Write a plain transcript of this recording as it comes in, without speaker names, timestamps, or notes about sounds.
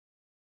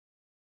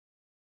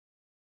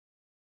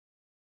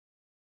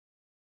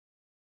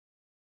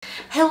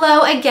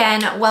Hello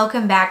again,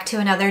 welcome back to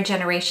another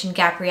Generation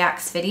Gap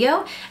Reacts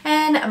video.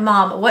 And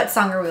Mom, what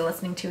song are we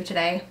listening to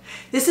today?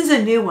 This is a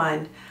new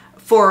one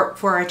for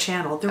our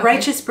channel. The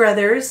Righteous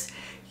Brothers,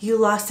 You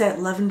Lost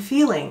That Lovin'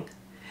 Feeling.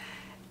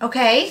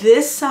 Okay.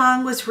 This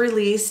song was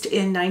released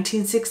in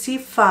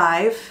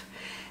 1965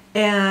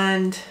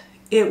 and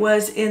it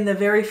was in the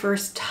very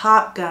first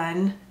Top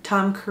Gun.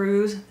 Tom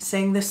Cruise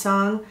sang the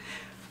song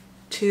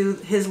to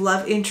his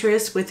love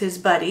interest with his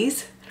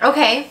buddies.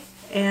 Okay.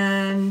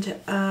 And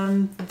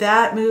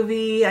that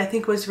movie, I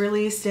think, was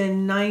released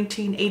in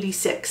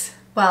 1986.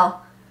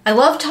 Well, I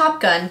love Top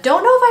Gun.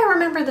 Don't know if I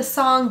remember the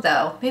song,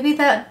 though. Maybe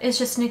that is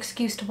just an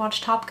excuse to watch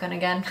Top Gun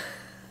again.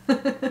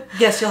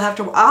 Yes, I'll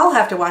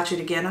have to watch it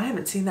again. I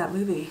haven't seen that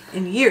movie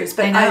in years.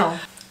 But I know.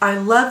 I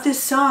love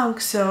this song,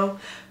 so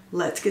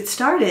let's get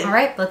started. All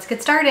right, let's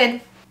get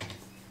started.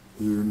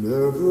 You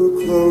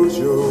never close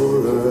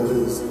your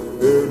eyes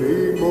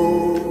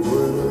anymore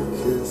when I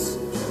kiss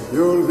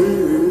your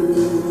lips.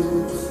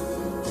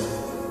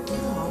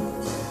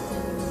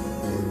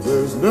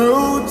 There's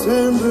no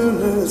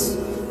tenderness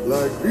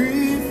like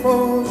grief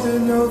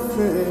in your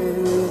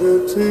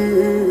fingertips.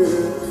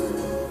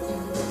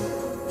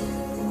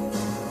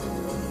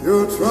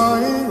 You're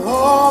trying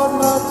hard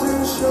not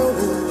to show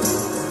it,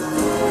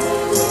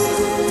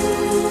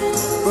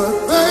 but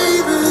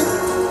baby,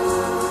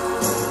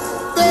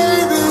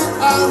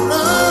 I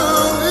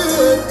know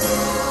it.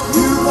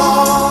 You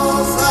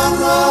lost that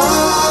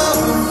love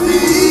and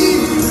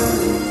feeling.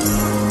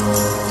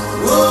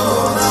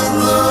 Oh, that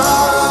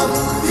love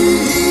and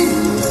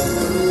feeling.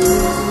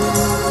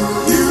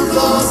 You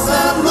lost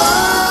that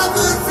love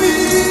and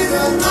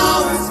feeling. Now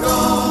it's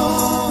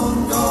gone,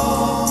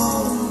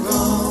 gone,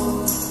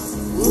 gone.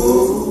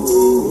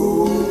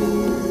 Whoa.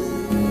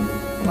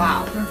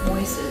 Wow, her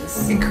voice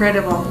is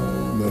Incredible.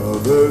 Now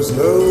there's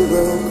no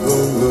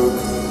welcome look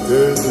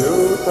in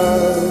your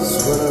eyes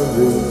when I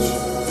reach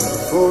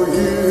for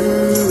you.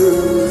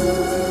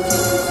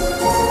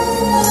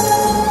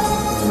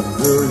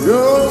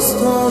 You're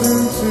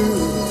starting to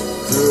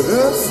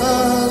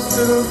criticize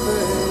little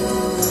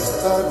things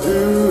I do.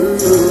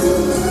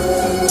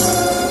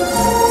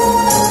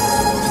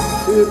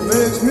 It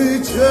makes me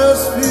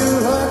just feel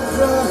like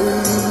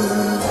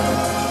crying,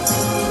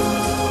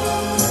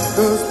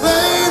 'cause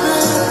baby,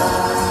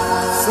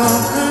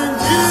 something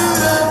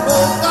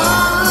beautiful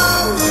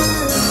about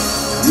it.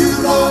 You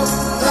lost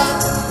that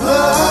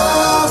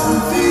love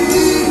and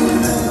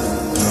feeling.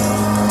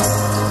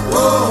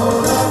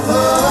 Oh, that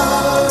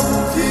love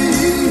and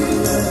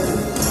feeling.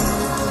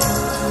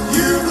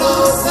 You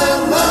lost that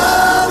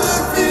love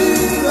and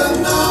feeling.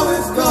 Now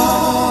it's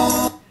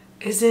gone.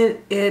 Isn't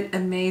it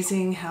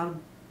amazing how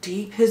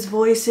deep his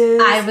voice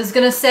is? I was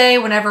gonna say,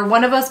 whenever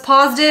one of us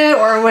paused it,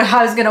 or when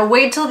I was gonna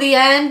wait till the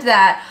end,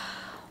 that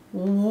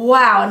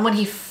wow. And when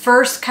he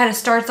first kind of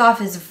starts off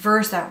his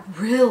verse, that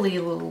really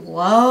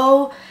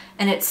low,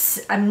 and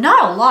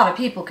not a lot of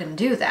people can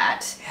do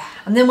that. Yeah.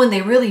 And then when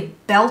they really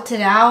belt it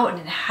out and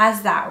it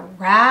has that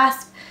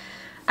rasp,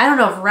 I don't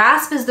know if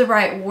rasp is the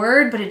right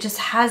word, but it just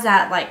has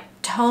that like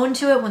tone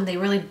to it when they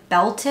really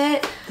belt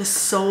it. The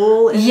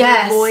soul in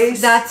Yes, your voice.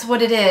 that's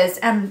what it is.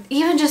 And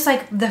even just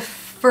like the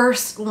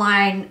first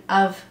line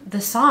of the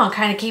song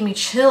kind of gave me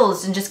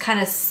chills and just kind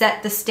of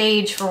set the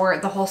stage for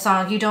the whole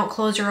song. You don't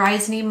close your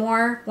eyes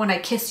anymore when I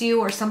kiss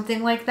you, or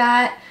something like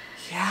that.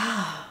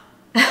 Yeah.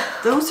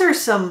 Those are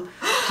some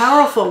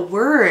powerful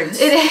words.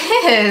 It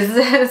is.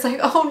 It's like,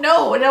 oh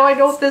no, now I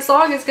know what this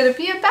song is going to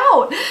be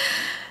about.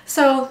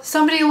 So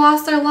somebody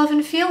lost their love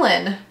and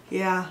feeling.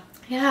 Yeah.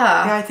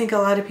 Yeah. Yeah, I think a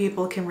lot of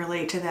people can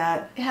relate to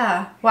that.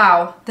 Yeah.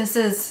 Wow. This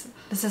is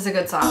a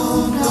good song.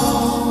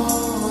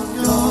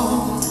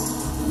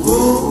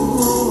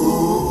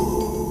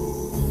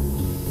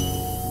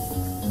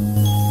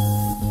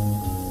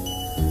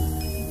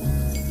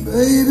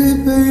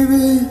 Baby,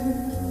 baby,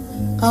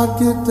 I'd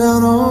get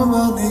down on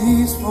my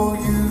knees for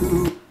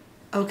you.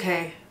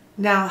 Okay,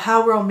 now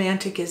how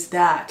romantic is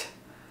that?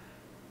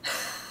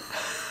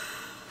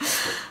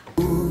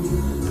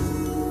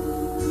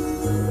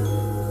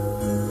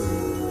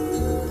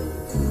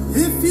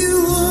 If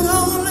you would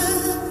only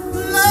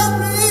love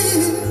me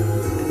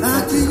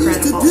like That's you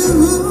used to incredible.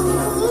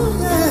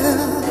 do,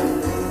 yeah.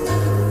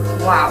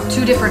 Wow.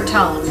 Two different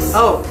tones.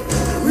 Oh,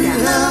 We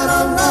had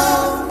a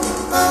love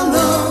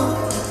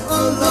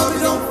you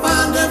don't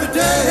find every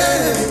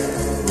day.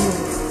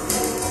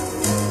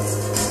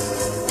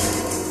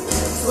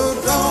 So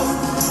don't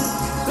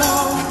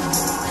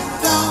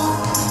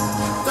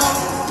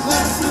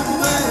let it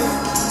away.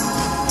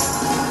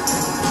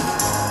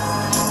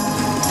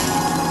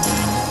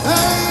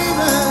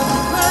 Baby,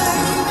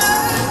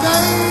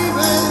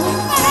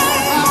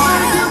 how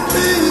do you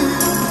feel?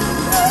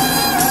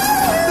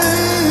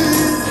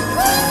 Please,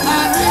 I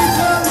need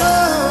your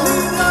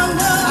love.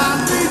 I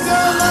need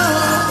your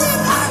love.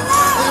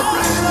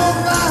 Bring it on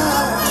back.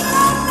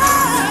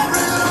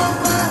 Bring it on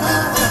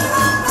back.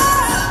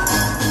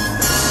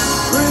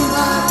 Bring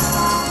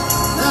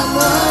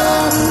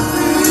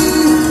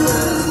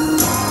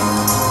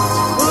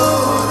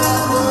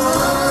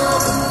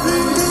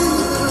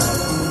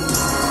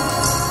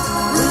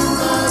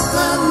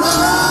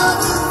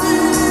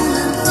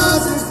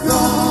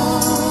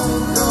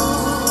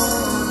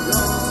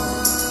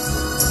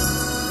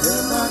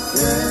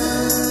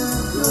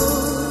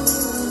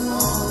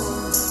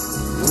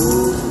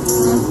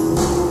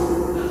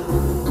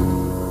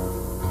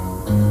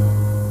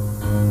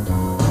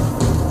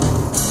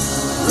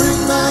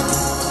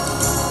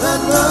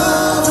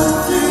love and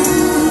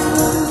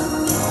feeling.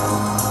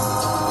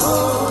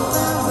 Oh,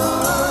 that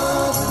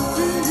love and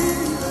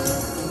feeling.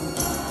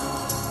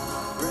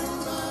 Bring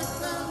back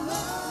that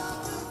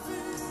love and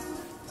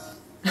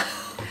feeling.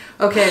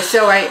 Okay,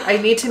 so I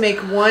need to make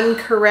one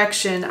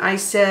correction. I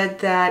said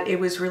that it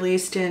was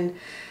released in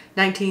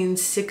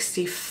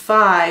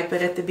 1965,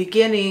 but at the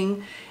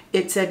beginning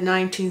it said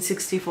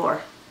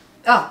 1964.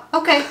 Oh,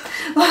 okay.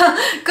 Well,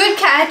 good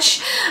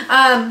catch.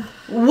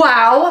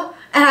 Wow.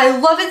 And I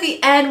love at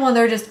the end when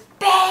they're just,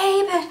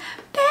 baby,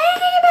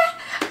 baby.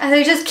 And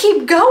they just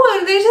keep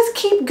going. They just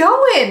keep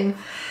going.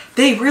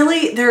 They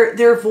really,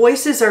 their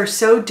voices are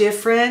so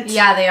different.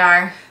 Yeah, they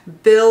are.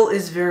 Bill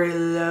is very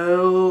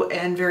low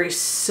and very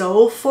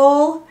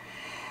soulful.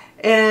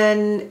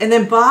 And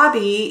then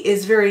Bobby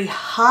is very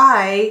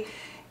high,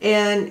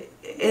 and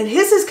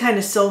his is kind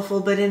of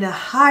soulful, but in a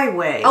high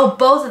way. Oh,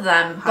 both of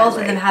them. Both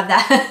Highway. of them have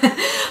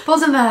that.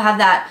 Both of them have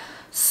that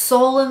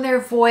soul in their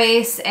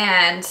voice,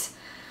 and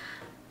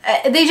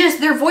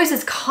their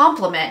voices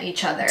complement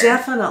each other.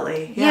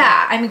 Definitely.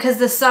 Yeah, I mean, because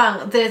the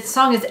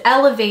song is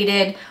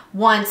elevated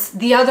once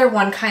the other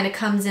one kind of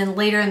comes in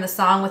later in the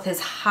song with his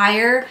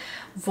higher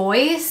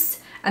voice,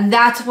 and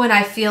that's when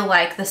I feel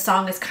like the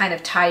song is kind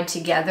of tied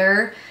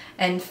together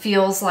and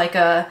feels like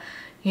a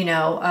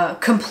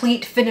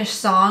complete finished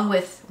song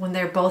with when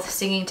they're both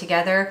singing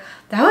together.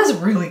 That was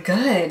really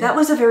good. That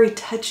was a very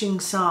touching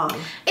song.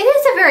 It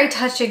is a very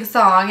touching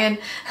song, and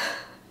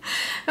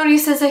when he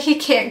says that he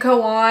can't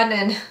go on,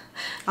 and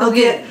I'll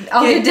get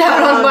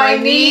down on my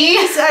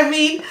knees. I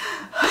mean,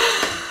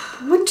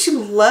 wouldn't you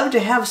love to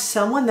have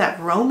someone that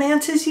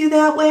romances you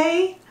that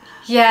way?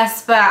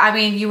 Yes, but I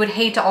mean, you would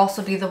hate to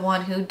also be the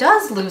one who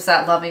does lose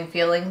that loving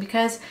feeling,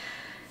 because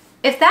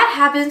if that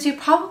happens, you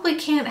probably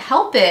can't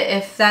help it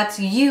if that's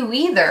you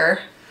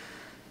either.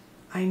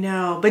 I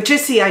know, but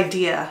just the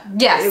idea.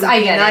 Yes, I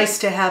get it. It would be nice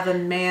it. to have a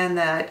man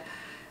that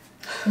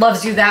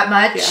Loves you that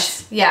much?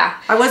 Yes. Yeah.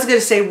 I was going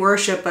to say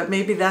worship, but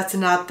maybe that's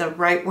not the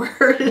right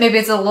word. Maybe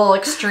it's a little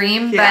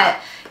extreme, Yeah.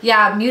 but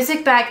yeah,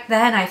 music back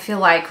then I feel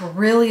like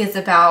really is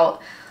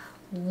about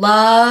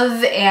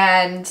love,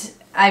 and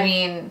I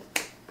mean,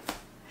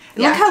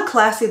 Look how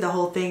classy the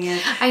whole thing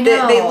is. I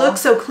know. They look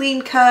so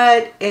clean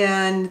cut,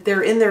 and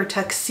they're in their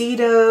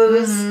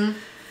tuxedos. Mm-hmm.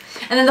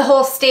 And then the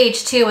whole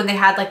stage too, when they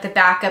had like the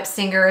backup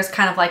singers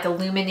kind of like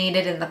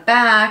illuminated in the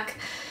back.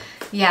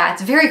 Yeah,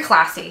 it's very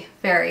classy.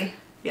 Very.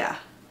 Yeah,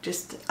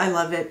 just, I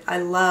love it. I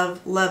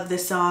love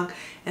this song.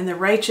 And the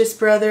Righteous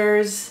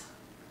Brothers,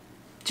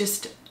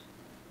 just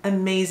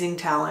amazing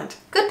talent.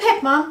 Good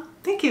pick, Mom.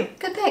 Thank you.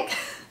 Good pick.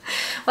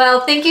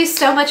 Well, thank you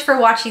so much for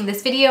watching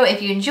this video.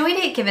 If you enjoyed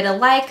it, give it a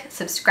like,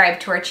 subscribe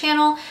to our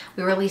channel.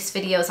 We release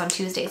videos on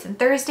Tuesdays and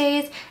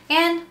Thursdays,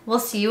 and we'll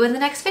see you in the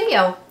next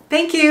video.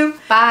 Thank you.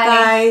 Bye.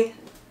 Bye.